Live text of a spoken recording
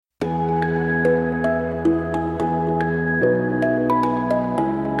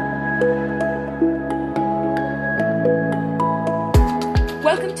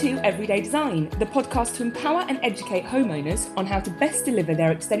Everyday Design, the podcast to empower and educate homeowners on how to best deliver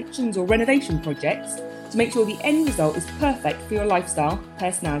their extensions or renovation projects to make sure the end result is perfect for your lifestyle,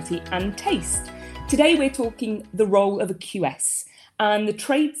 personality and taste. Today we're talking the role of a QS and the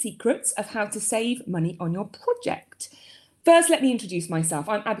trade secrets of how to save money on your project. First, let me introduce myself.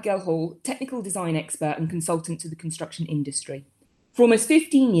 I'm Abigail Hall, technical design expert and consultant to the construction industry. For almost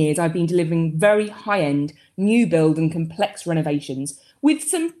 15 years, I've been delivering very high-end, new build and complex renovations with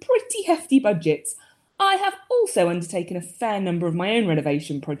some pretty hefty budgets. I have also undertaken a fair number of my own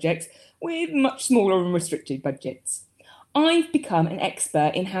renovation projects with much smaller and restricted budgets. I've become an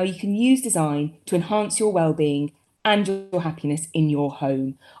expert in how you can use design to enhance your well-being and your happiness in your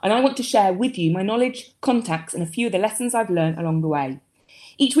home. And I want to share with you my knowledge, contacts, and a few of the lessons I've learned along the way.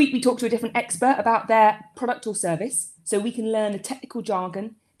 Each week we talk to a different expert about their product or service, so we can learn the technical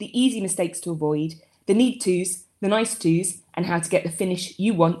jargon, the easy mistakes to avoid, the need tos, the nice tos, and how to get the finish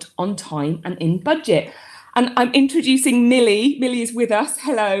you want on time and in budget. And I'm introducing Millie. Millie is with us.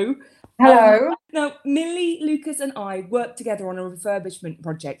 Hello. Hello. Now, Millie, Lucas and I worked together on a refurbishment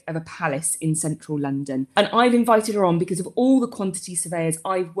project of a palace in central London. And I've invited her on because of all the quantity surveyors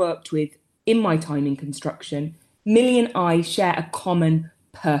I've worked with in my time in construction. Millie and I share a common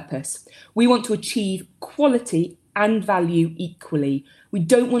purpose. We want to achieve quality and value equally. We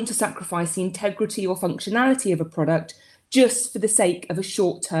don't want to sacrifice the integrity or functionality of a product just for the sake of a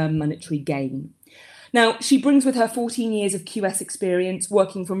short-term monetary gain. Now, she brings with her 14 years of QS experience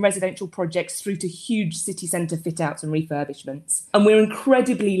working from residential projects through to huge city centre fit-outs and refurbishments. And we're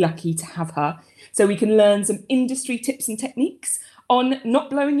incredibly lucky to have her so we can learn some industry tips and techniques on not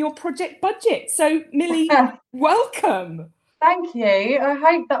blowing your project budget. So, Millie, welcome. Thank you. I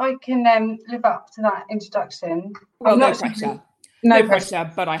hope that I can live up to that introduction. Well, no pressure. No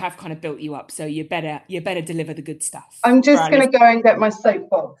pressure, but I have kind of built you up, so you better deliver the good stuff. I'm just going to go and get my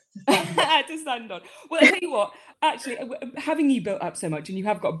soapbox to stand on. Well, I tell you what, actually, having you built up so much, and you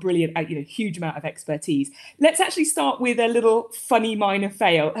have got a brilliant, huge amount of expertise, let's actually start with a little funny minor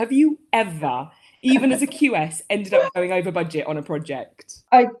fail. Have you ever, even as a QS, ended up going over budget on a project?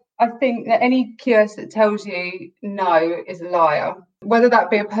 I think that any QS that tells you no is a liar. Whether that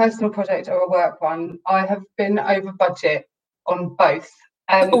be a personal project or a work one, I have been over budget on both.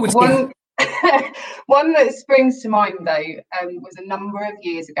 One that springs to mind though was a number of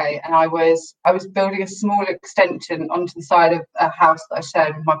years ago, and I was building a small extension onto the side of a house that I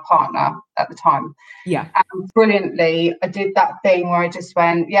shared with my partner at the time. Yeah. And brilliantly, I did that thing where I just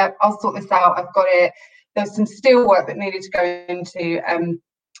went, yeah, I'll sort this out. I've got it. There was some steel work that needed to go into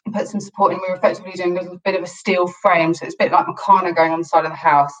put some support in. We were effectively doing a little bit of a steel frame, so it's a bit like Meccano going on the side of the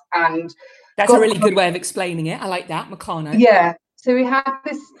house. And that's a really good way of explaining it. I like that, Meccano. Yeah. So we had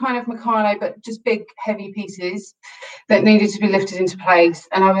this kind of Meccano, but just big, heavy pieces that needed to be lifted into place.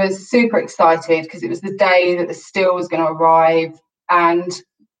 And I was super excited because it was the day that the steel was going to arrive, and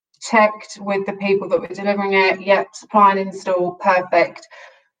checked with the people that were delivering it. Yep, supply and install, perfect.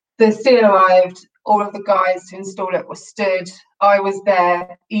 The steel arrived. All of the guys to install it were stood. I was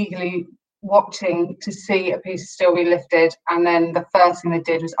there eagerly watching to see a piece of steel be lifted, and then the first thing they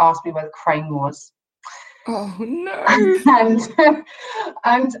did was ask me where the crane was. Oh no.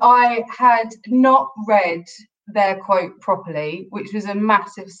 and I had not read their quote properly, which was a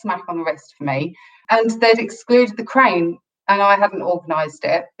massive smack on the wrist for me, and they'd excluded the crane, and I hadn't organised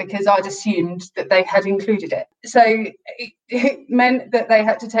it because I'd assumed that they had included it. So it meant that they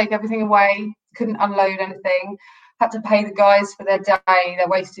had to take everything away, couldn't unload anything, had to pay the guys for their day, their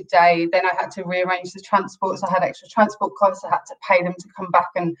wasted day. Then I had to rearrange the transport, so I had extra transport costs. I had to pay them to come back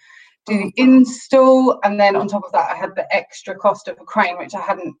and do the install, and then on top of that I had the extra cost of a crane, which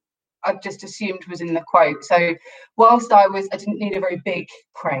I just assumed was in the quote. So whilst I didn't need a very big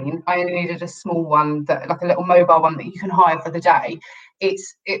crane, I only needed a small one, that like a little mobile one that you can hire for the day.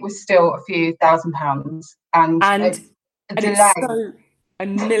 It was still a few £1,000s, and a delay.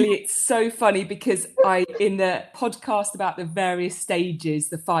 And Millie, it's so funny because in the podcast about the various stages,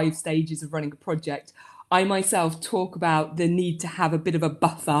 the 5 stages of running a project, I myself talk about the need to have a bit of a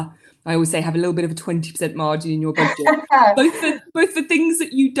buffer. I always say have a little bit of a 20% margin in your budget. both the things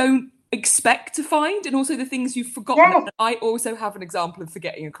that you don't expect to find and also the things you've forgotten. Yeah. I also have an example of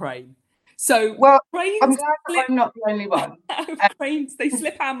forgetting a crane. So cranes, I'm glad I'm not the only one. Cranes, they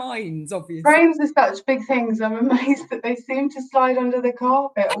slip our minds, obviously. Cranes are such big things. I'm amazed that they seem to slide under the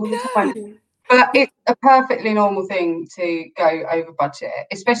carpet all the time. But a perfectly normal thing to go over budget,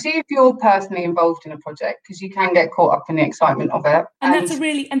 especially if you're personally involved in a project, because you can get caught up in the excitement of it. And that's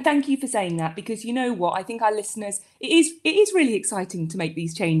and thank you for saying that, because you know what, I think our listeners, it is really exciting to make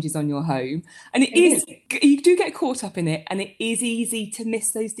these changes on your home, and it is, you do get caught up in it, and it is easy to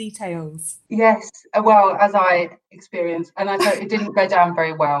miss those details. Yes, well, as I experienced, and it didn't go down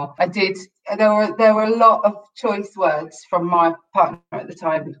very well. There were a lot of choice words from my partner at the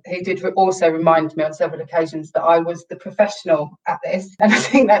time. He did also remind me on several occasions that I was the professional at this, and I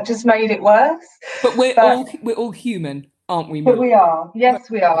think that just made it worse. But we're all human, aren't we? But we are, yes,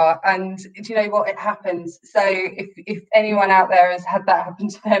 we are. And do you know what? It happens. So if anyone out there has had that happen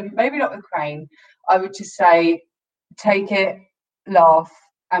to them, maybe not with Crane, I would just say, take it, laugh,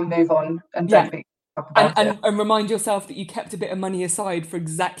 and move on, and don't be and remind yourself that you kept a bit of money aside for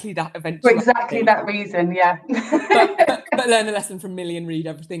exactly that eventuality. For exactly that reason, yeah. but learn a lesson from Millie and read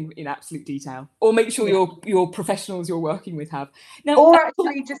everything in absolute detail, or make sure your professionals you're working with have. Now, or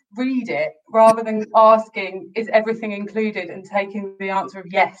actually just read it rather than asking, is everything included, and taking the answer of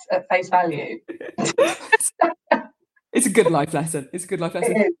yes at face value. It's a good life lesson.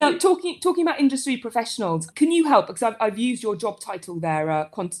 Now, talking about industry professionals, can you help? Because I've used your job title there,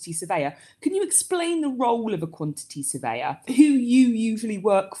 quantity surveyor. Can you explain the role of a quantity surveyor, who you usually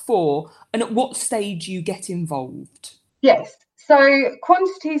work for, and at what stage you get involved? Yes. So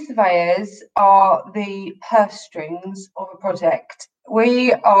quantity surveyors are the purse strings of a project.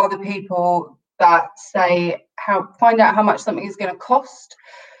 We are the people that find out how much something is going to cost.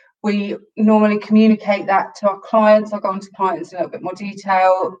 We normally communicate that to our clients. I'll go on to clients in a little bit more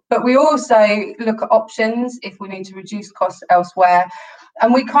detail. But we also look at options if we need to reduce costs elsewhere.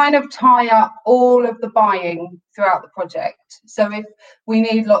 And we kind of tie up all of the buying throughout the project. So if we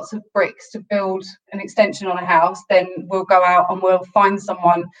need lots of bricks to build an extension on a house, then we'll go out and we'll find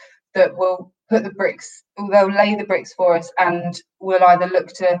someone that will put the bricks, they'll lay the bricks for us, and we'll either look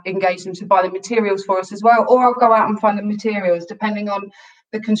to engage them to buy the materials for us as well, or I'll go out and find the materials depending on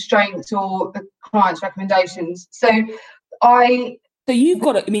the constraints or the client's recommendations. So you've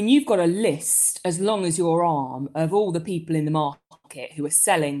got a list as long as your arm of all the people in the market who are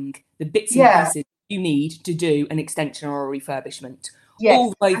selling the bits and pieces you need to do an extension or a refurbishment. Yes. All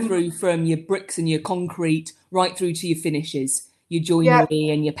the way through from your bricks and your concrete right through to your finishes, your joinery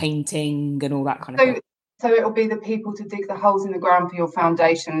and your painting and all that kind of thing. So it'll be the people to dig the holes in the ground for your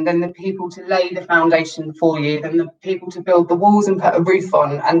foundation, then the people to lay the foundation for you, then the people to build the walls and put a roof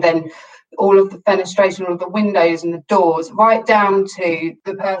on, and then all of the fenestration, all of the windows and the doors, right down to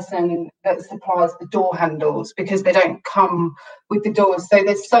the person that supplies the door handles, because they don't come with the doors. So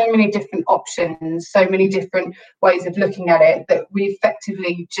there's so many different options, so many different ways of looking at it, that we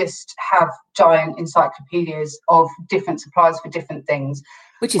effectively just have giant encyclopedias of different suppliers for different things.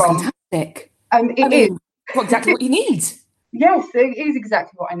 Which is fantastic. It is. Exactly what you need. Yes, it is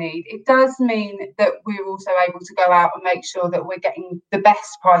exactly what I need. It does mean that we're also able to go out and make sure that we're getting the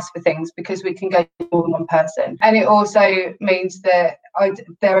best price for things, because we can go to more than one person. And it also means that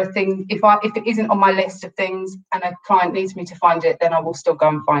there are things, if it isn't on my list of things and a client needs me to find it, then I will still go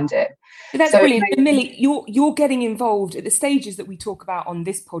and find it. But that's brilliant. And Millie, you're getting involved at the stages that we talk about on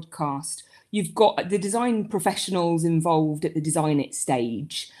this podcast. You've got the design professionals involved at the design it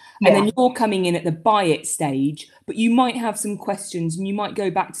stage. And then you're coming in at the buy it stage, but you might have some questions and you might go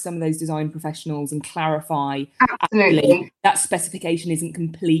back to some of those design professionals and clarify. Absolutely. That specification isn't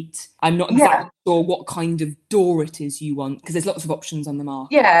complete. I'm not exactly sure what kind of door it is you want, because there's lots of options on the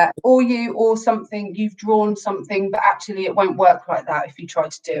market. Yeah, or you've drawn something, but actually it won't work like that if you try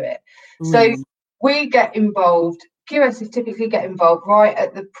to do it. So we get involved. QSs typically get involved right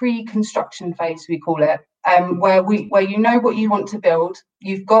at the pre-construction phase, we call it, where you know what you want to build,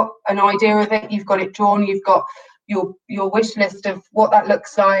 you've got an idea of it, you've got it drawn, you've got your wish list of what that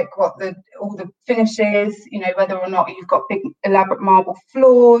looks like, what all the finishes, whether or not you've got big elaborate marble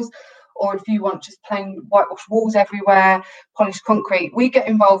floors, or if you want just plain whitewash walls everywhere, polished concrete. We get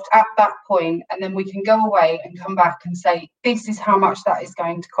involved at that point, and then we can go away and come back and say, this is how much that is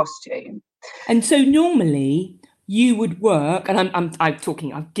going to cost you. And so normally you would work, and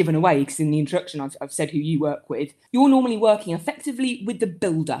I've given away because in the introduction I've said who you work with. You're normally working effectively with the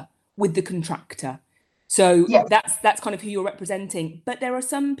builder, with the contractor. So that's kind of who you're representing. But there are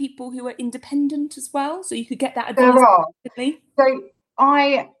some people who are independent as well, so you could get that advice. There are. So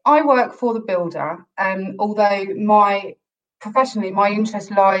I work for the builder, although professionally my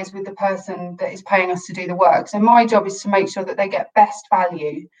interest lies with the person that is paying us to do the work. So my job is to make sure that they get best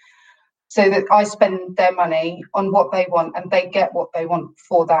value, so that I spend their money on what they want and they get what they want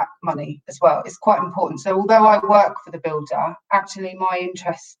for that money as well. It's quite important. So although I work for the builder, actually my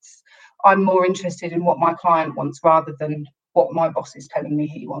interests I'm more interested in what my client wants rather than what my boss is telling me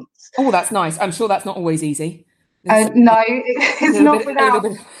he wants. Oh, that's nice. I'm sure that's not always easy. No, it's not without.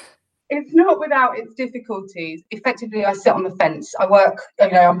 Bit... It's not without its difficulties. Effectively, I sit on the fence. I work,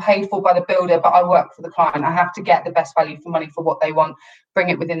 I'm paid for by the builder, but I work for the client. I have to get the best value for money for what they want, bring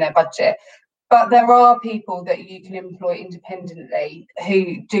it within their budget. But there are people that you can employ independently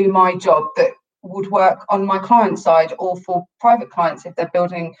who do my job that would work on my client side or for private clients if they're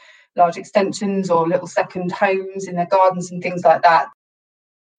building large extensions or little second homes in their gardens and things like that.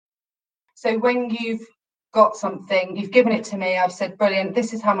 So when you've got something, you've given it to me, I've said, brilliant,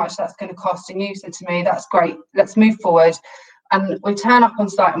 this is how much that's going to cost. And you said to me, that's great, let's move forward. And we turn up on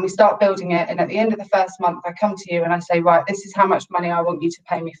site and we start building it. And at the end of the first month, I come to you and I say, right, this is how much money I want you to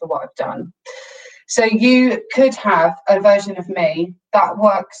pay me for what I've done. So you could have a version of me that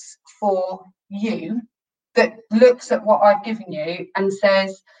works for you, that looks at what I've given you and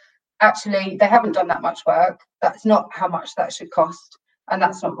says, actually, they haven't done that much work. That's not how much that should cost. And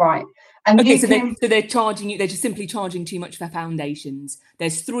that's not right. And okay, so they're charging you, they're just simply charging too much for foundations.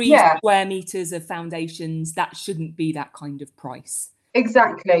 There's 3 square meters of foundations. That shouldn't be that kind of price.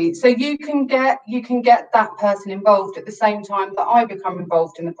 Exactly. So you can get that person involved at the same time that I become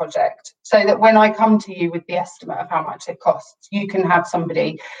involved in the project, so that when I come to you with the estimate of how much it costs, you can have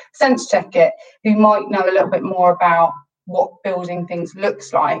somebody sense check it who might know a little bit more about what building things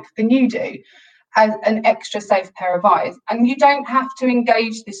looks like than you do, as an extra safe pair of eyes. And you don't have to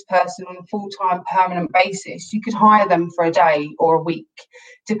engage this person on a full-time permanent basis. You could hire them for a day or a week,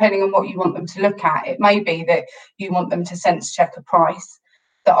 depending on what you want them to look at. It may be that you want them to sense check a price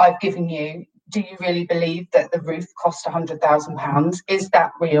that I've given you. Do you really believe that the roof cost £100,000? Is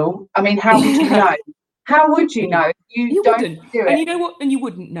that real? I mean, how would you know? How would you know? You don't wouldn't. Do it. And you know what? And you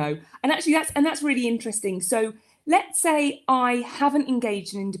wouldn't know. And actually, that's really interesting. So let's say I haven't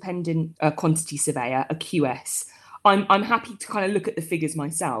engaged an independent quantity surveyor, a QS. I'm happy to kind of look at the figures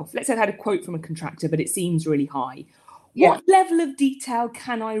myself. Let's say I had a quote from a contractor, but it seems really high. Yeah. What level of detail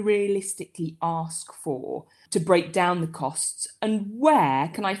can I realistically ask for to break down the costs? And where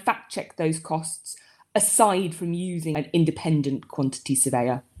can I fact check those costs aside from using an independent quantity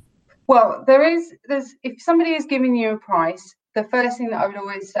surveyor? Well, there's if somebody is giving you a price, the first thing that I would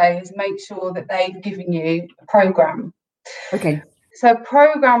always say is make sure that they've given you a programme. Okay. So a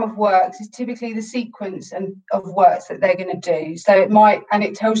programme of works is typically the sequence of works that they're going to do. So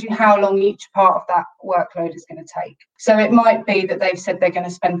it tells you how long each part of that workload is going to take. So it might be that they've said they're going to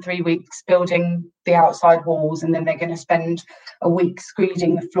spend 3 weeks building the outside walls, and then they're going to spend a week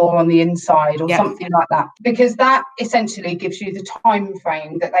screeding the floor on the inside or something like that. Because that essentially gives you the time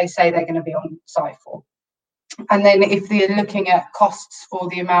frame that they say they're going to be on site for. And then if they're looking at costs for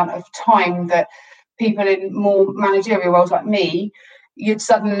the amount of time that people in more managerial roles like me, you'd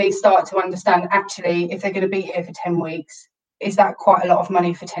suddenly start to understand, actually, if they're going to be here for 10 weeks, is that quite a lot of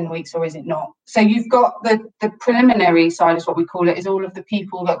money for 10 weeks or is it not? So you've got the preliminary side, is what we call it, is all of the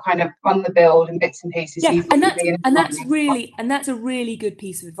people that kind of run the build and bits and pieces. Yeah, and that's a really good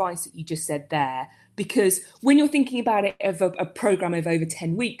piece of advice that you just said there, because when you're thinking about it of a program of over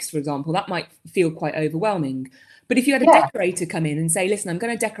 10 weeks, for example, that might feel quite overwhelming. But if you had a decorator come in and say, listen, I'm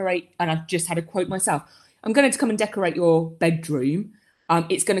going to decorate, and I've just had a quote myself, I'm going to come and decorate your bedroom.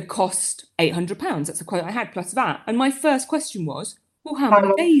 It's going to cost £800. That's the quote I had plus VAT. And my first question was, well, how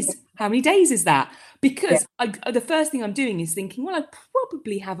many days? How many days is that? Because the first thing I'm doing is thinking, well, I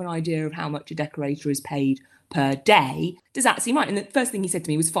probably have an idea of how much a decorator is paid per day. Does that seem right? And the first thing he said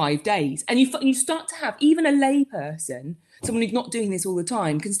to me was 5 days. And you start to have, even a lay person, someone who's not doing this all the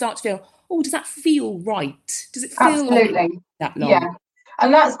time, can start to feel, oh, does that feel right? Does it feel like that long? Yeah.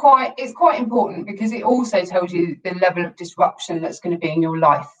 And it's quite important, because it also tells you the level of disruption that's going to be in your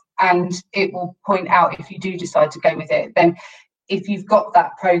life. And it will point out, if you do decide to go with it, then if you've got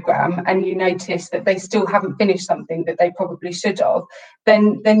that programme and you notice that they still haven't finished something that they probably should have,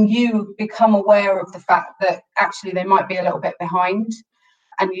 then you become aware of the fact that actually they might be a little bit behind,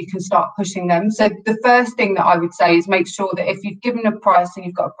 and you can start pushing them. So the first thing that I would say is make sure that if you've given a price and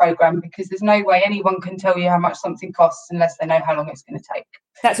you've got a programme, because there's no way anyone can tell you how much something costs unless they know how long it's going to take.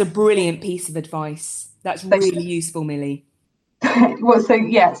 That's a brilliant piece of advice. That's really useful, Millie. Well, so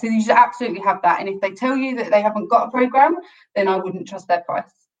you should absolutely have that. And if they tell you that they haven't got a programme, then I wouldn't trust their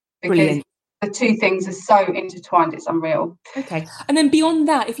price. Because brilliant. The two things are so intertwined, it's unreal. Okay. And then beyond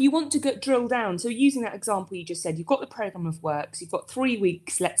that, if you want to drill down, so using that example you just said, you've got the programme of works, you've got 3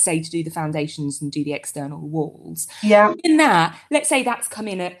 weeks, let's say, to do the foundations and do the external walls. Yeah. In that, let's say that's come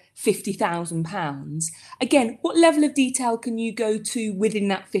in at £50,000. Again, what level of detail can you go to within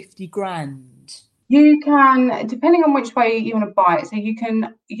that 50 grand? You can, depending on which way you want to buy it, so you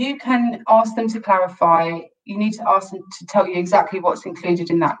can ask them to clarify. You need to ask them to tell you exactly what's included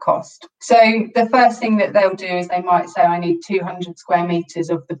in that cost. So the first thing that they'll do is they might say, I need 200 square meters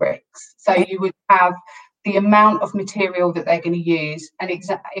of the bricks. So you would have the amount of material that they're going to use, and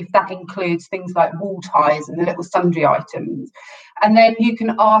if that includes things like wall ties and the little sundry items. And then you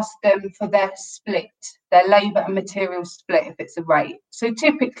can ask them for their split, their labour and material split, if it's a rate. So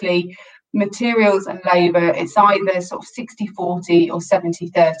typically, materials and labour, it's either sort of 60-40 or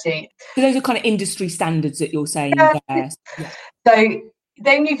 70-30. So those are kind of industry standards that you're saying there. Yeah. So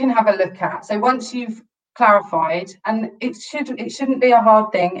then you can have a look at. So once you've clarified, and it shouldn't be a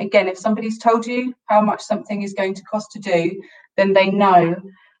hard thing. Again, if somebody's told you how much something is going to cost to do, then they know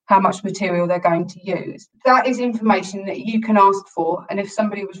how much material they're going to use. That is information that you can ask for. And if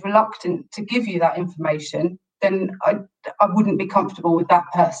somebody was reluctant to give you that information, then I wouldn't be comfortable with that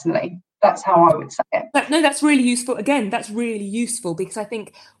personally. That's how I would say it. No, that's really useful. Again, that's really useful because I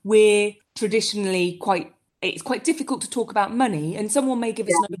think we're traditionally it's quite difficult to talk about money, and someone may give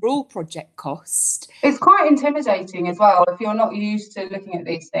us an overall project cost. It's quite intimidating as well if you're not used to looking at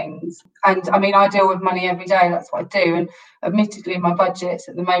these things. And I mean, I deal with money every day. That's what I do. And admittedly, my budgets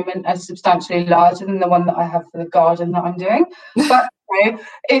at the moment are substantially larger than the one that I have for the garden that I'm doing. But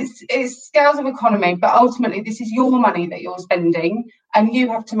it's scales of economy. But ultimately, this is your money that you're spending, and you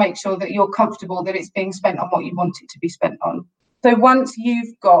have to make sure that you're comfortable that it's being spent on what you want it to be spent on. So once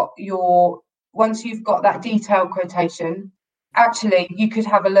you've got that detailed quotation, actually you could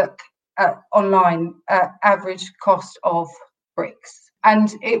have a look online at average cost of bricks,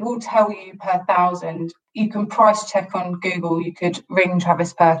 and it will tell you per 1,000. You can price check on Google. You could ring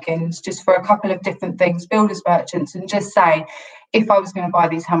Travis Perkins just for a couple of different things, builders merchants, and just say, if I was going to buy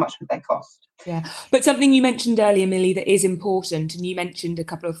these, how much would they cost? Yeah, but something you mentioned earlier, Millie, that is important, and you mentioned a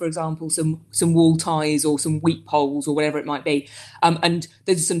couple of, for example, some wall ties or some weep holes or whatever it might be, and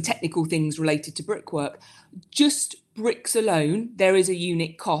there's some technical things related to brickwork. Just bricks alone, there is a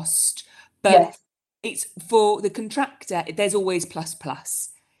unit cost, but it's for the contractor. There's always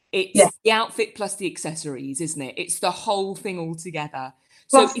plus. It's the outfit plus the accessories, isn't it? It's the whole thing all together.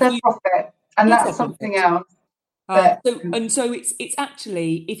 Plus their profit, and that's something else. So it's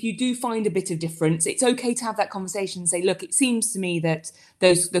actually, if you do find a bit of difference, it's okay to have that conversation and say, look, it seems to me that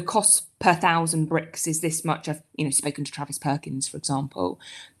the cost per 1,000 bricks is this much. I've spoken to Travis Perkins, for example.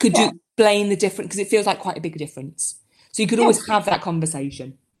 Could you explain the difference? Because it feels like quite a big difference. So you could always have that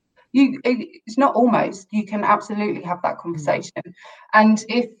conversation. It's not almost. You can absolutely have that conversation, and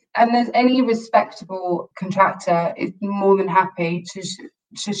there's any respectable contractor is more than happy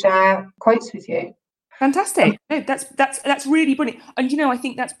to share quotes with you. Fantastic. No, that's really brilliant. And I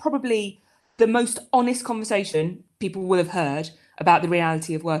think that's probably the most honest conversation people will have heard about the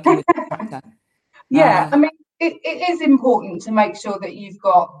reality of working with a contractor. I mean, it is important to make sure that you've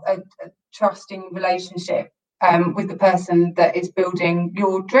got a trusting relationship with the person that is building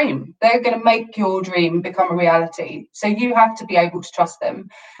your dream. They're going to make your dream become a reality. So you have to be able to trust them.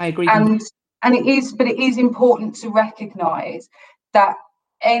 I agree. And it is important to recognise that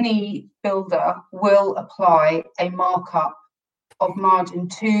any builder will apply a markup of margin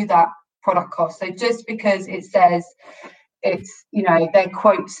to that product cost. So just because it says their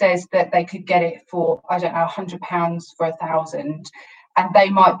quote says that they could get it for, I don't know, £100 for 1,000, and they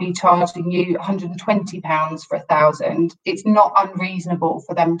might be charging you £120 for 1,000, it's not unreasonable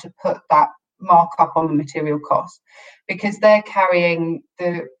for them to put that markup on the material cost, because they're carrying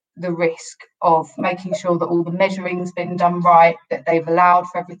the risk of making sure that all the measuring's been done right, that they've allowed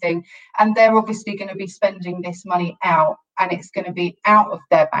for everything, and they're obviously going to be spending this money out, and it's going to be out of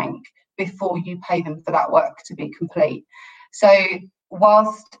their bank before you pay them for that work to be complete. So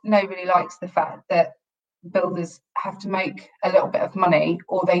whilst nobody likes the fact that builders have to make a little bit of money,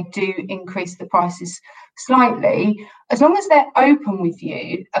 or they do increase the prices slightly, as long as they're open with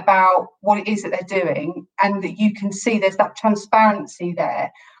you about what it is that they're doing and that you can see there's that transparency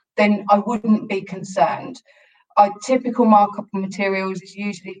there, then I wouldn't be concerned. Our typical markup on materials is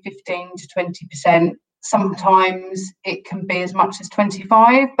usually 15 to 20%. Sometimes it can be as much as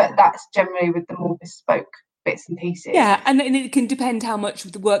 25%, but that's generally with the more bespoke bits and pieces. Yeah, and it can depend how much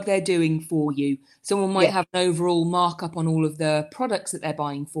of the work they're doing for you. Someone might have an overall markup on all of the products that they're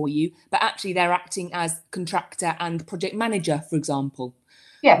buying for you, but actually they're acting as contractor and project manager, for example.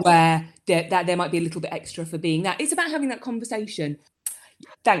 Where there might be a little bit extra for being that. It's about having that conversation.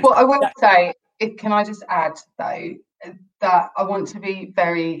 Thanks. Well, I will say, can I just add, though, that I want to be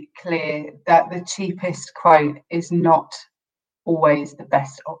very clear that the cheapest quote is not always the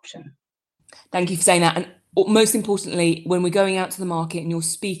best option. Thank you for saying that. And most importantly, when we're going out to the market and you're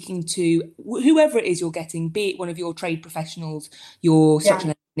speaking to whoever it is you're getting, be it one of your trade professionals, your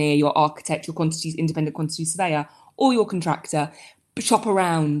structural engineer, your architect, your independent quantity surveyor, or your contractor, shop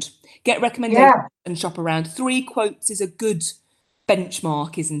around, get recommendations and shop around. 3 quotes is a good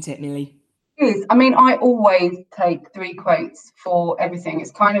benchmark, isn't it, Millie? Is. I mean, I always take 3 quotes for everything. It's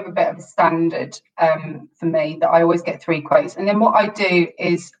kind of a bit of a standard for me that I always get 3 quotes. And then what I do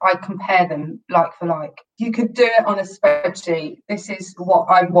is I compare them like for like. You could do it on a spreadsheet. This is what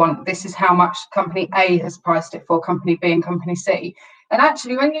I want. This is how much company A has priced it for, company B and company C. And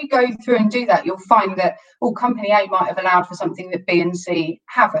actually, when you go through and do that, you'll find that, company A might have allowed for something that B and C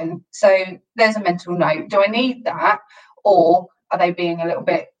haven't. So there's a mental note. Do I need that? Or are they being a little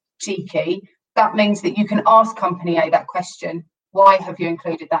bit cheeky? That means that you can ask company A that question, why have you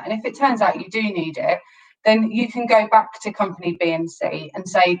included that? And if it turns out you do need it, then you can go back to company B and C and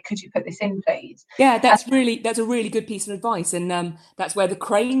say, could you put this in, please? Yeah, that's a really good piece of advice. And that's where the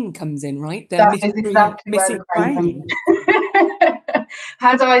crane comes in, right? That is exactly where the crane comes in.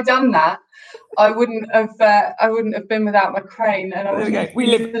 Had I done that, I wouldn't have been without my crane. And there we go. We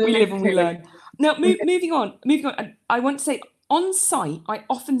live and we learn. Now, moving on. I want to say, on site, I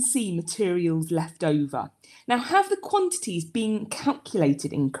often see materials left over. Now, have the quantities been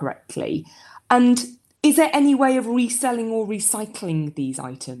calculated incorrectly? And is there any way of reselling or recycling these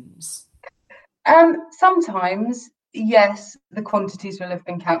items? Sometimes, yes, the quantities will have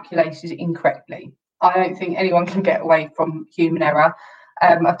been calculated incorrectly. I don't think anyone can get away from human error.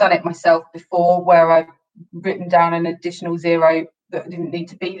 I've done it myself before, where I've written down an additional 0 that didn't need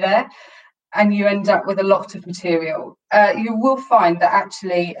to be there, and you end up with a lot of material. You will find that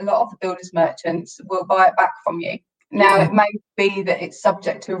actually a lot of the builders merchants will buy it back from you. Now, it may be that it's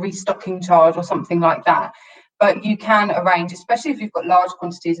subject to a restocking charge or something like that, but you can arrange, especially if you've got large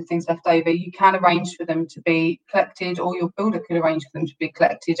quantities of things left over, you can arrange for them to be collected, or your builder could arrange for them to be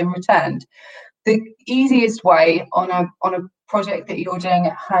collected and returned. The easiest way on a project that you're doing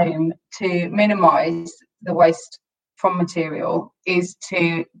at home to minimise the waste from material is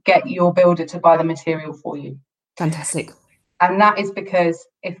to get your builder to buy the material for you. Fantastic. And that is because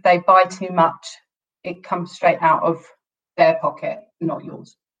if they buy too much, it comes straight out of their pocket, not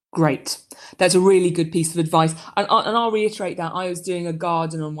yours. Great. That's a really good piece of advice. And I'll reiterate that. I was doing a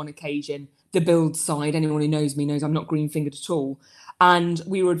garden on one occasion, the build side. Anyone who knows me knows I'm not green-fingered at all. And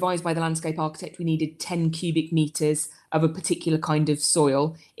we were advised by the landscape architect we needed 10 cubic metres of a particular kind of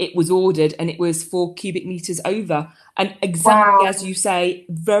soil. It was ordered and it was 4 cubic metres over. And exactly as you say,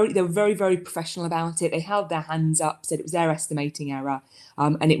 they were very, very professional about it. They held their hands up, said it was their estimating error,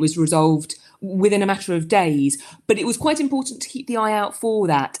 and it was resolved within a matter of days. But it was quite important to keep the eye out for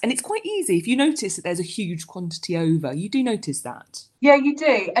that. And it's quite easy. If you notice that there's a huge quantity over, you do notice that. Yeah, you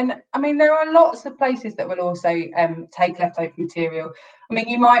do. And I mean, there are lots of places that will also take leftover material. I mean,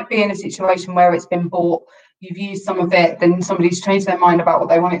 you might be in a situation where it's been bought, you've used some of it, then somebody's changed their mind about what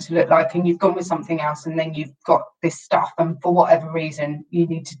they want it to look like, and you've gone with something else, and then you've got this stuff, and for whatever reason, you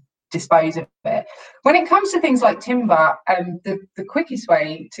need to dispose of it. When it comes to things like timber, the quickest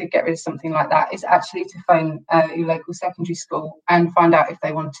way to get rid of something like that is actually to phone your local secondary school and find out if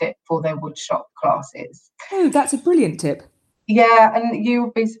they want it for their wood shop classes. Oh, that's a brilliant tip. Yeah, and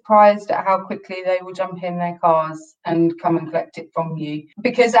you'll be surprised at how quickly they will jump in their cars and come and collect it from you.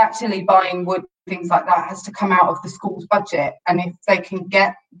 Because actually buying wood, things like that, has to come out of the school's budget. And if they can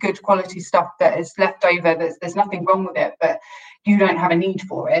get good quality stuff that is left over, there's nothing wrong with it, but you don't have a need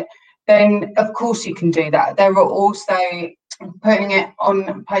for it, then of course you can do that. There are also putting it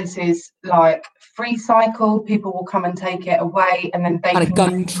on places like Freecycle. People will come and take it away, and then they kind of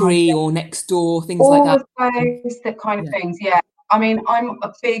Gumtree or Nextdoor, things like that. That kind of things. Yeah, I mean, I'm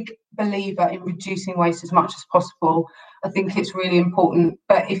a big believer in reducing waste as much as possible. I think it's really important.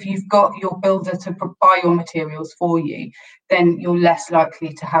 But if you've got your builder to buy your materials for you, then you're less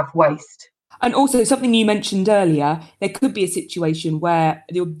likely to have waste. And also, something you mentioned earlier, there could be a situation where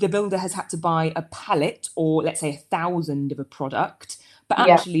the builder has had to buy a pallet, or let's say 1,000 of a product, but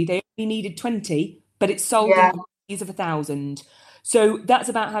actually they only needed 20, but it's sold in quantities of 1,000. So that's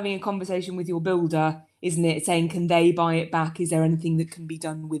about having a conversation with your builder, isn't it? Saying, can they buy it back? Is there anything that can be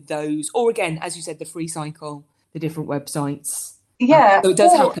done with those? Or again, as you said, the Freecycle, the different websites. Yeah. So it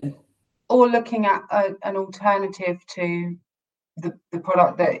does happen. Or looking at an alternative to the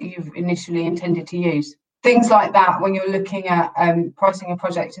product that you've initially intended to use. Things like that, when you're looking at pricing a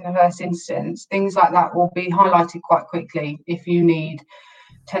project in the first instance, things like that will be highlighted quite quickly. If you need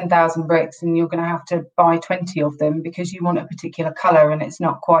 10,000 bricks and you're going to have to buy 20 of them because you want a particular colour and it's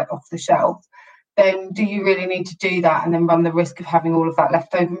not quite off the shelf, then do you really need to do that and then run the risk of having all of that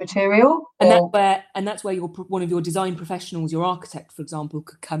leftover material? And that's where one of your design professionals, your architect, for example,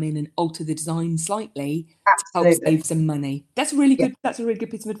 could come in and alter the design slightly to help save some money. That's a really good. That's a really good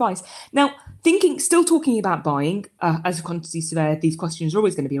piece of advice. Now, still talking about buying as a quantity surveyor, these questions are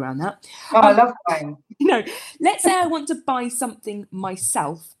always going to be around that. I love buying. Let's say I want to buy something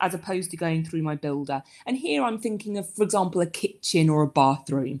myself as opposed to going through my builder. And here I'm thinking of, for example, a kitchen or a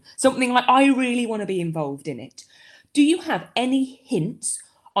bathroom, something like I really want to be involved in it. Do you have any hints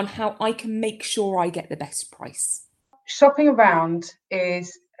on how I can make sure I get the best price? Shopping around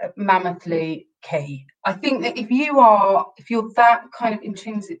is mammothly key. I think that if you're that kind of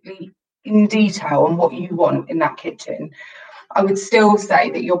intrinsically in detail on what you want in that kitchen, I would still say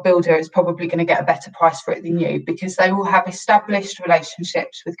that your builder is probably going to get a better price for it than you, because they will have established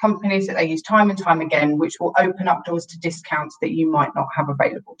relationships with companies that they use time and time again, which will open up doors to discounts that you might not have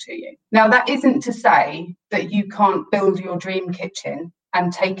available to you. Now, that isn't to say that you can't build your dream kitchen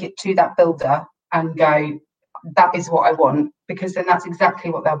and take it to that builder and go, that is what I want, because then that's exactly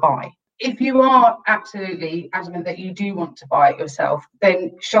what they'll buy. If you are absolutely adamant that you do want to buy it yourself,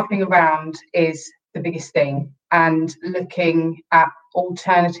 then shopping around is the biggest thing, and looking at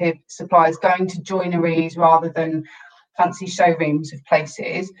alternative suppliers, going to joineries rather than fancy showrooms of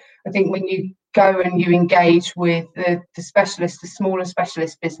places. I think when you go and you engage with the specialist, the smaller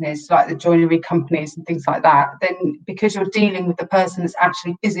specialist business like the joinery companies and things like that, then because you're dealing with the person that's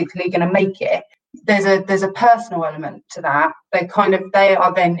actually physically going to make it, there's a personal element to that. They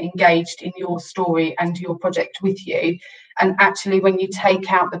are then engaged in your story and your project with you. And actually, when you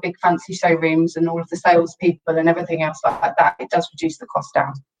take out the big fancy showrooms and all of the salespeople and everything else like that, it does reduce the cost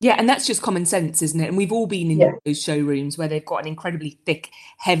down. Yeah, and that's just common sense, isn't it? And we've all been in those showrooms where they've got an incredibly thick,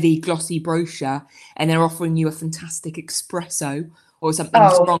 heavy, glossy brochure, and they're offering you a fantastic espresso or something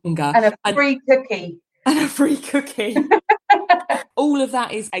stronger. And a free cookie. And a free cookie. All of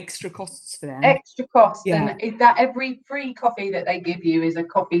that is extra costs for them. Extra cost. Yeah. And that every free coffee that they give you is a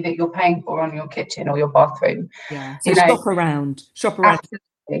coffee that you're paying for on your kitchen or your bathroom. Yeah. So shop around.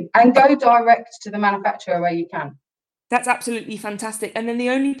 Absolutely. And go direct to the manufacturer where you can. That's absolutely fantastic. And then the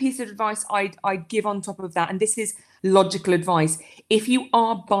only piece of advice I'd give on top of that, and this is logical advice, if you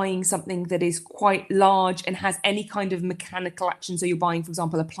are buying something that is quite large and has any kind of mechanical action, so you're buying, for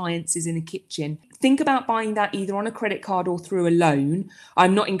example, appliances in a kitchen, think about buying that either on a credit card or through a loan.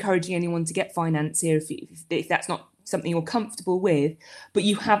 I'm not encouraging anyone to get finance here if that's not something you're comfortable with, but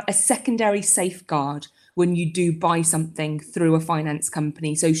you have a secondary safeguard when you do buy something through a finance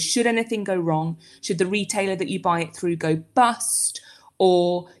company. So should anything go wrong, should the retailer that you buy it through go bust,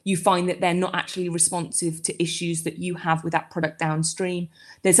 or you find that they're not actually responsive to issues that you have with that product downstream,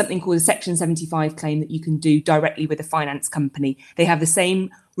 there's something called a Section 75 claim that you can do directly with a finance company. They have the same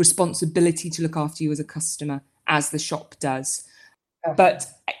responsibility to look after you as a customer as the shop does. But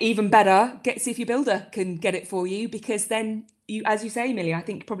even better, see if your builder can get it for you, because then you, as you say, Millie, I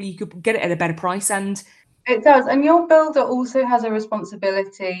think probably you could get it at a better price. And it does. And your builder also has a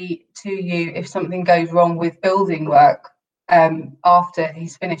responsibility to you if something goes wrong with building work after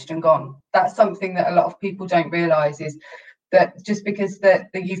he's finished and gone. That's something that a lot of people don't realise, is that just because that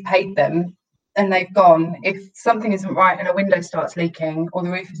you've paid them and they've gone, if something isn't right and a window starts leaking or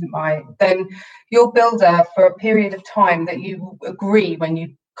the roof isn't right, then your builder, for a period of time that you agree when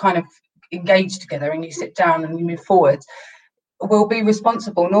you kind of engage together and you sit down and you move forward, will be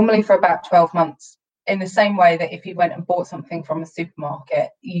responsible normally for about 12 months. In the same way that if you went and bought something from a supermarket,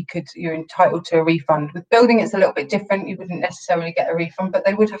 you're entitled to a refund. With building, it's a little bit different. You wouldn't necessarily get a refund, but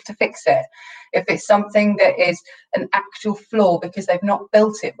they would have to fix it. If it's something that is an actual flaw because they've not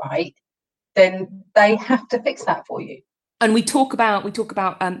built it right, then they have to fix that for you. And we talk about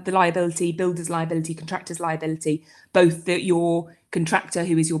the liability, builder's liability, contractor's liability, both your contractor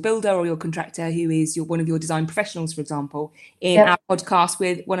who is your builder or your contractor who is one of your design professionals, for example, in our podcast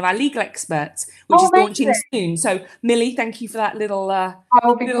with one of our legal experts, which is launching soon. So, Millie, thank you for that little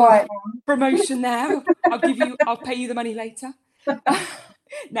promotion there. I'll pay you the money later.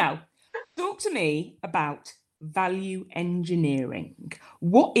 Now, talk to me about value engineering.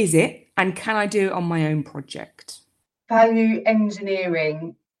 What is it, and can I do it on my own project? Value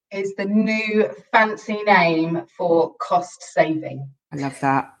engineering is the new fancy name for cost saving. I love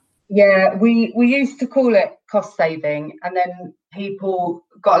that. Yeah, we used to call it cost saving, and then people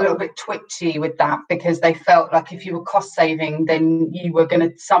got a little bit twitchy with that because they felt like if you were cost saving, then you were going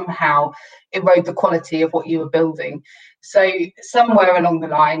to somehow erode the quality of what you were building. So somewhere along the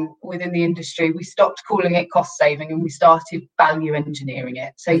line within the industry, we stopped calling it cost saving and we started value engineering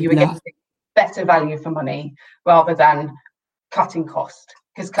it. So you were getting better value for money rather than cutting cost.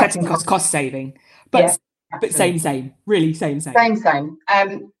 because cutting cost saving. But same, really same.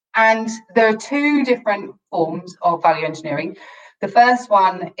 And there are two different forms of value engineering. The first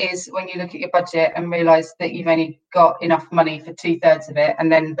one is when you look at your budget and realise that you've only got enough money for 2/3 of it.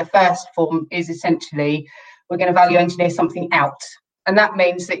 And then the first form is essentially, we're going to value engineer something out. And that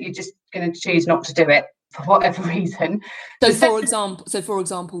means that you're just going to choose not to do it for whatever reason. So for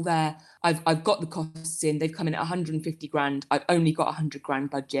example, there, I've got the costs in, they've come in at 150 grand. I've only got 100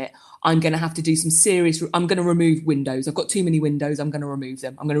 grand budget. I'm going to have to do some I'm going to remove windows. I've got too many windows. I'm going to remove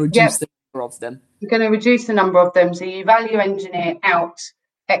them. I'm going to reduce the number of them. You're going to reduce the number of them. So you value engineer out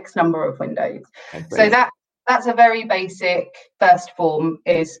X number of windows. Okay, so that's a very basic first form,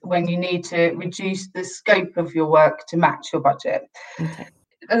 is when you need to reduce the scope of your work to match your budget. Okay.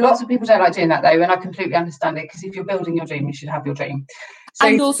 Lots of people don't like doing that though, and I completely understand it, because if you're building your dream, you should have your dream. So,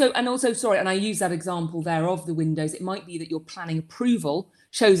 and also, sorry, and I use that example there of the windows. It might be that your planning approval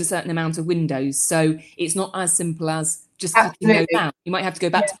shows a certain amount of windows, so it's not as simple as just cutting those out. You might have to go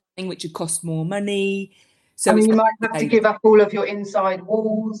back to planning, which would cost more money. So you might have to give up all of your inside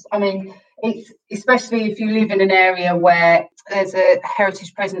walls. It's especially if you live in an area where there's a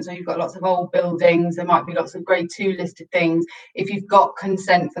heritage presence, or you've got lots of old buildings, there might be lots of grade 2 listed things. If you've got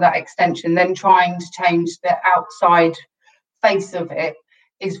consent for that extension, then trying to change the outside face of it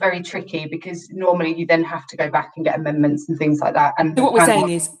is very tricky, because normally you then have to go back and get amendments and things like that. And so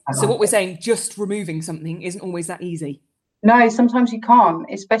what we're saying, just removing something isn't always that easy. No, sometimes you can't,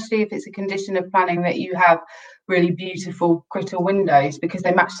 especially if it's a condition of planning that you have really beautiful crystal windows because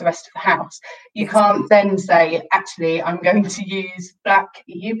they match the rest of the house. You can't then say, actually, I'm going to use black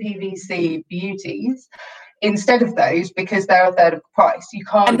UPVC beauties instead of those because they're a third of the price. You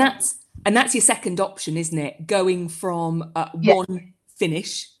can't. And that's your second option, isn't it? Going from one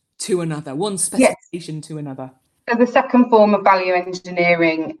finish to another, one specification to another. So the second form of value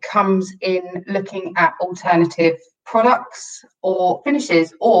engineering comes in looking at alternative products or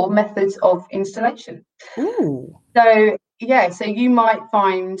finishes or methods of installation. Ooh. So you might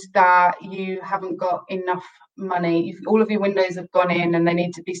find that you haven't got enough money. All of your windows have gone in and they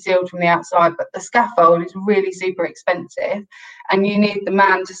need to be sealed from the outside, but the scaffold is really super expensive, and you need the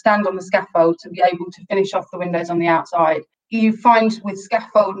man to stand on the scaffold to be able to finish off the windows on the outside. You find with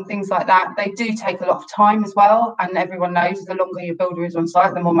scaffold and things like that, they do take a lot of time as well, and everyone knows the longer your builder is on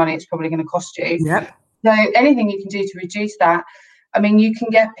site, the more money it's probably going to cost you. Yep. So anything you can do to reduce that. You can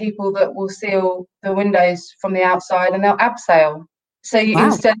get people that will seal the windows from the outside and they'll abseil. So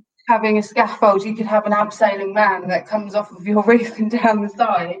instead of having a scaffold, you could have an abseiling man that comes off of your roof and down the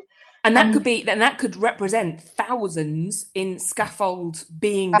side. And that could represent thousands in scaffold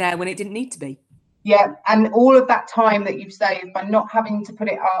being there when it didn't need to be. Yeah, and all of that time that you've saved by not having to put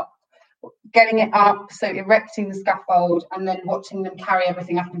it up, getting it up, so erecting the scaffold and then watching them carry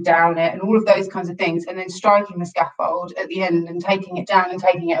everything up and down it and all of those kinds of things, and then striking the scaffold at the end and taking it down and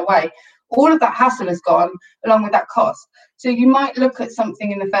taking it away. All of that hassle has gone along with that cost. So you might look at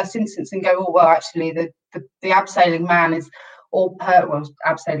something in the first instance and go, oh, well, actually the abseiling man is,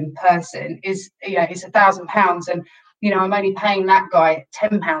 abseiling person is, it's £1,000, and I'm only paying that guy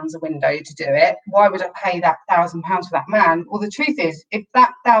 £10 a window to do it. Why would I pay that £1,000 for that man? Well, the truth is, if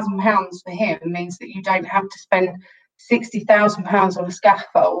that £1,000 for him means that you don't have to spend £60,000 on a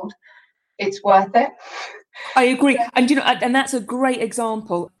scaffold, it's worth it. I agree. And and that's a great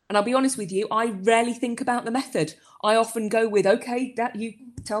example. And I'll be honest with you, I rarely think about the method. I often go with, okay, that you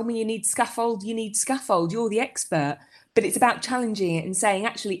tell me you need scaffold, you're the expert. But it's about challenging it and saying,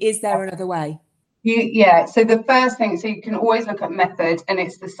 actually, is there another way? So the first thing, so you can always look at method, and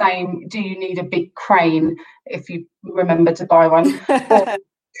it's the same. Do you need a big crane if you remember to buy one?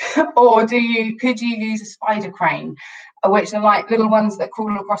 or could you use a spider crane, which are like little ones that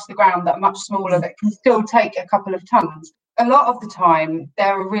crawl across the ground that are much smaller that can still take a couple of tons? A lot of the time,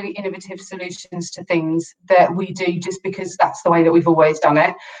 there are really innovative solutions to things that we do just because that's the way that we've always done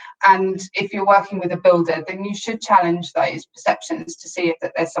it. And if you're working with a builder, then you should challenge those perceptions to see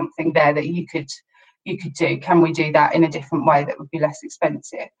if there's something there that you could do. Can we do that in a different way that would be less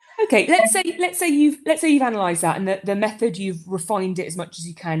expensive? Okay, let's say you've analysed that, and the method, you've refined it as much as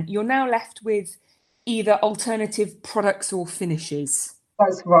you can. You're now left with either alternative products or finishes.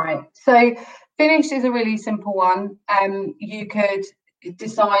 That's right. So finish is a really simple one. You could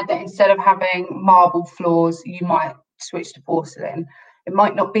decide that instead of having marble floors, you might switch to porcelain. It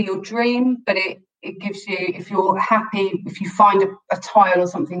might not be your dream, but it gives you, if you're happy, if you find a tile or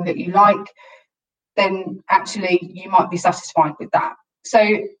something that you like, then actually you might be satisfied with that.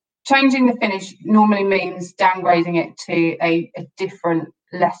 So changing the finish normally means downgrading it to a different,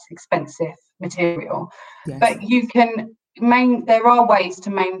 less expensive material. Yes. But you can there are ways to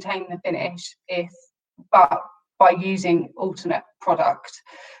maintain the finish but by using alternate product.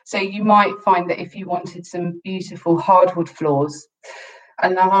 So you might find that if you wanted some beautiful hardwood floors,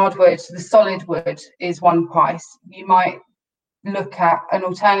 and the solid wood is one price, you might look at an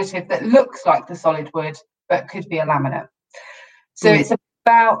alternative that looks like the solid wood but could be a laminate. So it's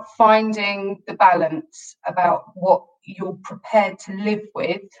about finding the balance about what you're prepared to live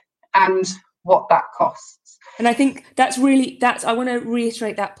with and what that costs. And I think I want to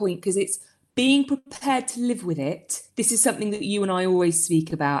reiterate that point, because it's being prepared to live with it. This is something that you and I always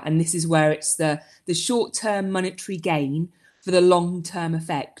speak about, and this is where it's the short-term monetary gain for the long-term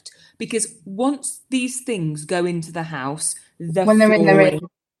effect. Because once these things go into the house, when they're in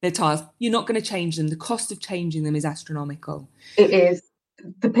the tiles, you're not going to change them. The cost of changing them is astronomical. It is.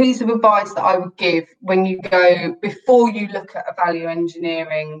 The piece of advice that I would give when you go, before you look at a value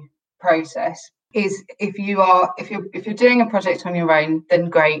engineering process, is if you're doing a project on your own, then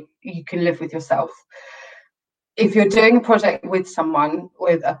great, you can live with yourself. If you're doing a project with someone,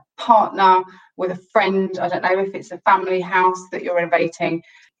 with a partner, with a friend, I don't know if it's a family house that you're renovating,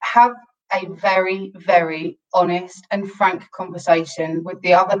 have a very, very honest and frank conversation with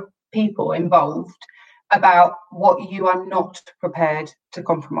the other people involved about what you are not prepared to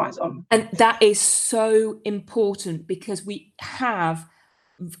compromise on. And that is so important, because we have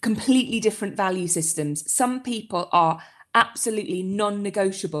completely different value systems. Some people are absolutely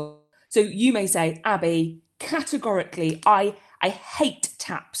non-negotiable. So you may say, Abby, categorically, I hate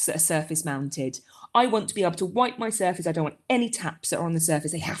taps that are surface mounted. I want to be able to wipe my surface. I don't want any taps that are on the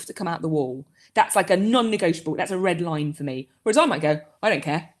surface. They have to come out the wall. That's like a non-negotiable. That's a red line for me. Whereas I might go, I don't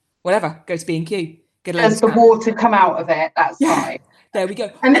care. Whatever. Go to B&Q. Does the water come out of it? That's fine. There we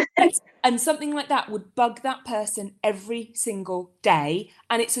go. And something like that would bug that person every single day.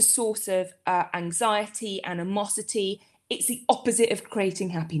 And it's a source of anxiety, animosity. It's the opposite of creating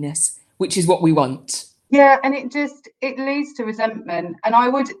happiness, which is what we want. Yeah, and it leads to resentment. And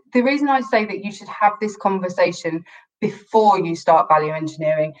the reason I say that you should have this conversation before you start value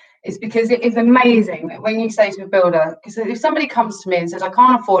engineering is because it is amazing that when you say to a builder, because if somebody comes to me and says, I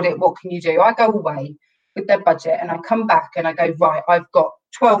can't afford it, what can you do? I go away with their budget and I come back and I go, right, I've got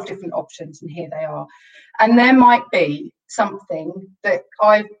 12 different options and here they are. And there might be something that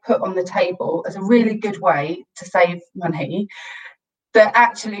I've put on the table as a really good way to save money that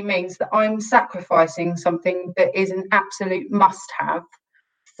actually means that I'm sacrificing something that is an absolute must-have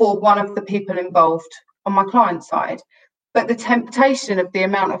for one of the people involved on my client side. But the temptation of the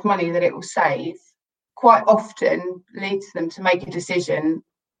amount of money that it will save quite often leads them to make a decision,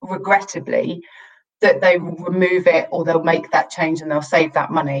 regrettably, that they will remove it or they'll make that change and they'll save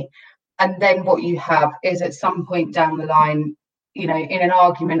that money. And then what you have is at some point down the line, in an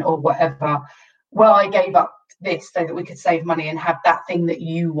argument or whatever, well, I gave up this so that we could save money and have that thing that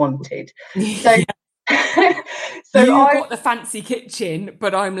you wanted. So, so you got the fancy kitchen,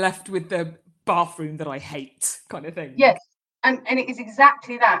 but I'm left with the bathroom that I hate, kind of thing. Yes, and it is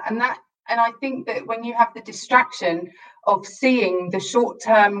exactly that. And I think that when you have the distraction of seeing the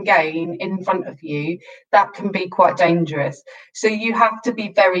short-term gain in front of you, that can be quite dangerous. So you have to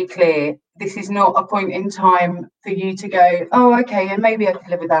be very clear. This is not a point in time for you to go, oh, okay, and maybe I could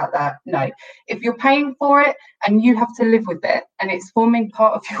live without that. No, if you're paying for it and you have to live with it and it's forming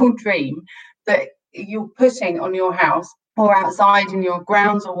part of your dream that you're putting on your house or outside in your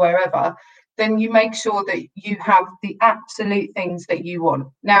grounds or wherever, then you make sure that you have the absolute things that you want.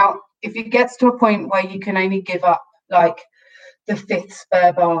 Now, if it gets to a point where you can only give up like the 5th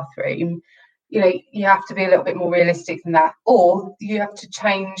spare bathroom, you have to be a little bit more realistic than that, or you have to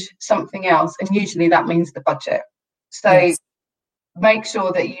change something else, and usually that means the budget. So yes. Make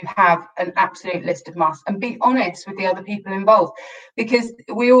sure that you have an absolute list of musts and be honest with the other people involved, because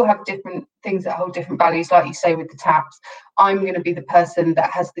we all have different things that hold different values. Like you say with the taps, I'm going to be the person that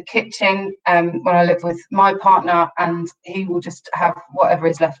has the kitchen when I live with my partner, and he will just have whatever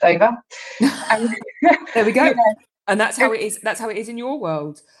is left over. There we go. And that's how it is. That's how it is in your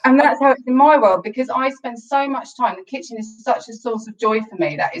world. And that's how it's in my world, because I spend so much time. The kitchen is such a source of joy for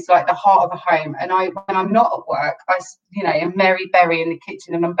me. That is like the heart of a home. And when I'm not at work, am Mary Berry in the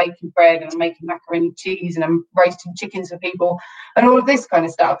kitchen, and I'm baking bread and I'm making macaroni and cheese and I'm roasting chickens for people and all of this kind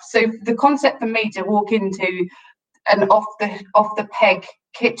of stuff. So the concept for me to walk into an off the peg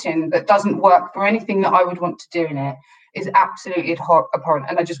kitchen that doesn't work for anything that I would want to do in it is absolutely abhorrent,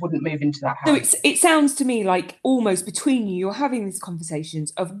 and I just wouldn't move into that house. So it sounds to me like almost between you're having these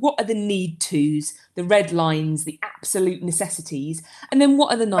conversations of what are the need tos, the red lines, the absolute necessities, and then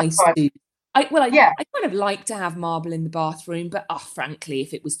what are the nice tos. Yeah, I kind of like to have marble in the bathroom, but frankly,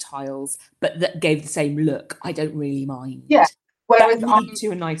 if it was tiles, but that gave the same look, I don't really yeah. mind. That Whereas lead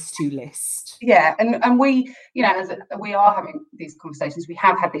to a nice to list. yeah, and we, we are having these conversations. We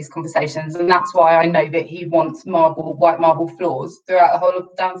have had these conversations, and that's why I know that he wants white marble floors throughout the whole of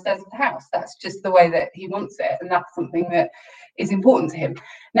the downstairs of the house. That's just the way that he wants it, and that's something that is important to him.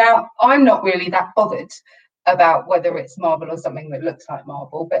 Now, I'm not really that bothered about whether it's marble or something that looks like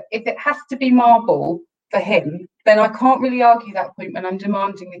marble, but if it has to be marble for him, then I can't really argue that point when I'm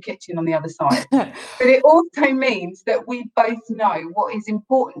demanding the kitchen on the other side. But it also means that we both know what is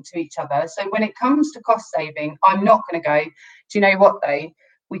important to each other. So when it comes to cost saving, I'm not going to go, do you know what, though?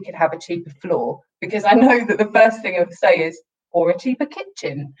 We could have a cheaper floor, because I know that the first thing I would say is, or a cheaper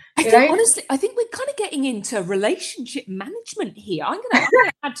kitchen. Honestly, I think we're kind of getting into relationship management here. I'm going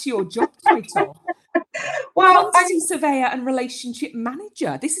to add to your job title. Well, Quantity surveyor and relationship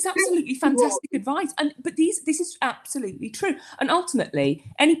manager. This is absolutely fantastic advice. But this is absolutely true. And ultimately,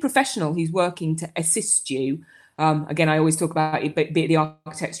 any professional who's working to assist you, again, I always talk about it, be it the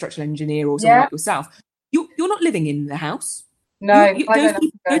architect, structural engineer, or someone like yourself, you're not living in the house. No,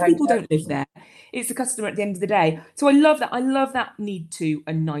 those people don't live there. It's the customer at the end of the day. So I love that. I love that need to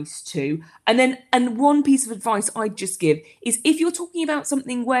and nice to. And one piece of advice I'd just give is, if you're talking about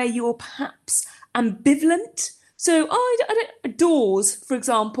something where you're perhaps ambivalent. So I don't, doors, for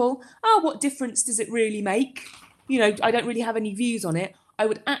example. What difference does it really make? I don't really have any views on it. I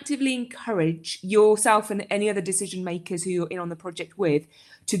would actively encourage yourself and any other decision makers who you're in on the project with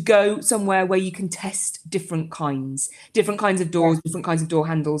to go somewhere where you can test different kinds of doors, different kinds of door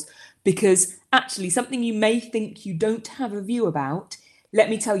handles, because actually something you may think you don't have a view about, let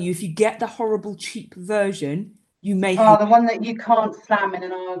me tell you, if you get the horrible cheap version, you may the one that you can't slam in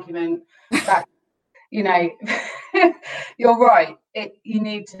an argument. That you're right. You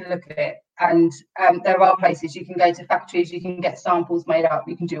need to look at it. And there are places you can go to, factories, you can get samples made up,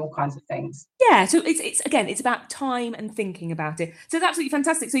 you can do all kinds of things. Yeah, so it's about time and thinking about it. So it's absolutely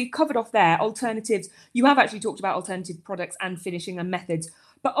fantastic. So you've covered off there alternatives. You have actually talked about alternative products and finishing and methods.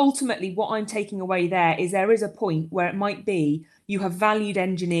 But ultimately, what I'm taking away there is a point where it might be you have valued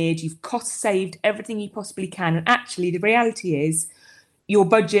engineered, you've cost saved everything you possibly can. And actually, the reality is your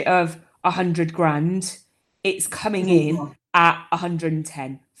budget of 100 grand, it's coming in at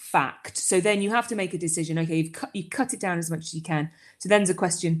 110. Fact. So then you have to make a decision. Okay, you've cut it down as much as you can. So then there's a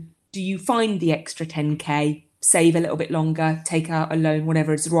question: do you find the extra 10k, save a little bit longer, take out a loan,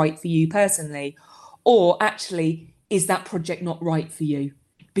 whatever is right for you personally, or actually is that project not right for you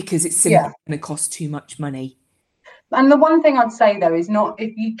because it's simply going to cost too much money? And the one thing I'd say, though, is not,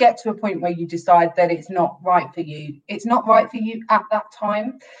 if you get to a point where you decide that it's not right for you, it's not right for you at that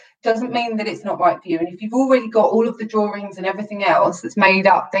time. Doesn't mean that it's not right for you. And if you've already got all of the drawings and everything else that's made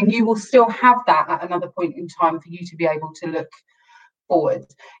up, then you will still have that at another point in time for you to be able to look forward.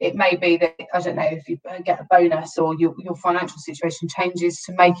 It may be that, I don't know, if you get a bonus or your financial situation changes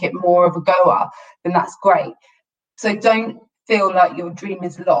to make it more of a goer, then that's great. So don't feel like your dream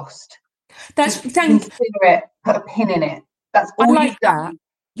is lost. Consider it, put a pin in it. That's all you've done.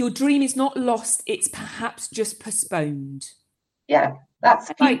 Your dream is not lost, it's perhaps just postponed. Yeah, that's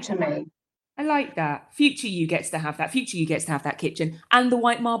future me. I like that. Future you gets to have that. Future you gets to have that kitchen and the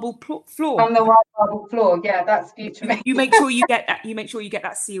white marble floor. And the white marble floor, yeah, that's future me. You make sure you get that. You make sure you get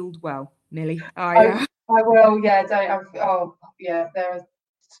that sealed well, Millie. I will. Yeah, there are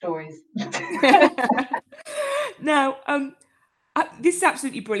stories. Now, this is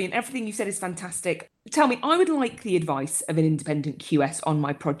absolutely brilliant. Everything you said is fantastic. Tell me, I would like the advice of an independent QS on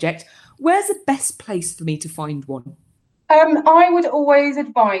my project. Where's the best place for me to find one? I would always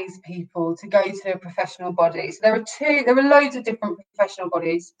advise people to go to a professional body. So there are loads of different professional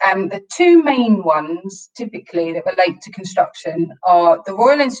bodies. The two main ones typically that relate to construction are the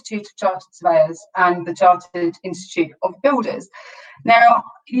Royal Institute of Chartered Surveyors and the Chartered Institute of Builders. Now,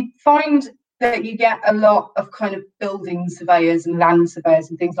 you find that you get a lot of kind of building surveyors and land surveyors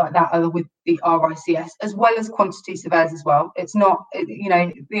and things like that with the RICS, as well as quantity surveyors as well. It's not,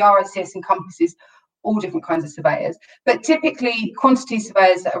 the RICS encompasses all different kinds of surveyors, but typically quantity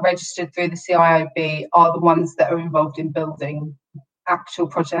surveyors that are registered through the CIOB are the ones that are involved in building actual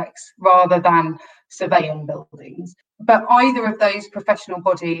projects rather than surveying buildings. But either of those professional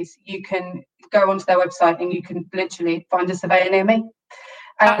bodies, you can go onto their website and you can literally find a surveyor near me.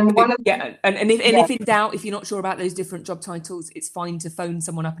 And if in doubt, if you're not sure about those different job titles, it's fine to phone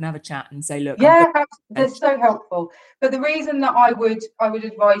someone up and have a chat and say, look, they're so helpful. But the reason that I would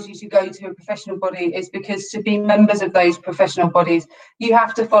advise you to go to a professional body is because to be members of those professional bodies, you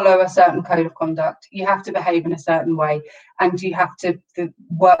have to follow a certain code of conduct. You have to behave in a certain way, and you have to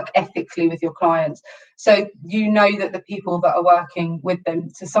work ethically with your clients. So you know that the people that are working with them,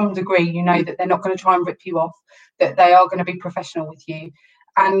 to some degree, you know that they're not going to try and rip you off, that they are going to be professional with you.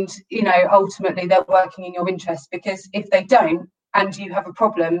 And, you know, ultimately they're working in your interest, because if they don't, and you have a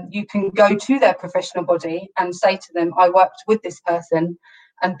problem, you can go to their professional body and say to them, I worked with this person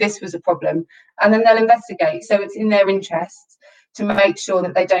and this was a problem. And then they'll investigate. So it's in their interests to make sure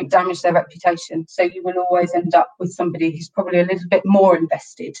that they don't damage their reputation. So you will always end up with somebody who's probably a little bit more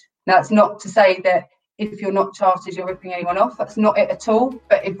invested. Now, it's not to say that if you're not chartered, you're ripping anyone off. That's not it at all.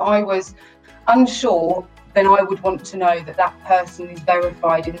 But if I was unsure, then I would want to know that that person is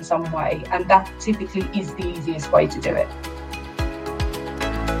verified in some way. And that typically is the easiest way to do it.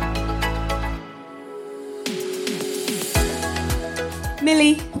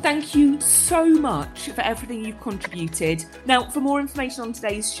 Millie, thank you so much for everything you've contributed. Now, for more information on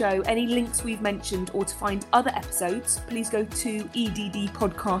today's show, any links we've mentioned, or to find other episodes, please go to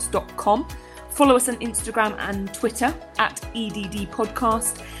eddpodcast.com. Follow us on Instagram and Twitter at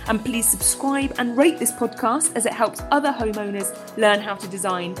eddpodcast. And please subscribe and rate this podcast, as it helps other homeowners learn how to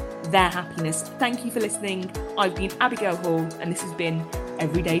design their happiness. Thank you for listening. I've been Abigail Hall, and this has been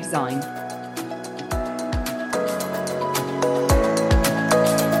Everyday Design.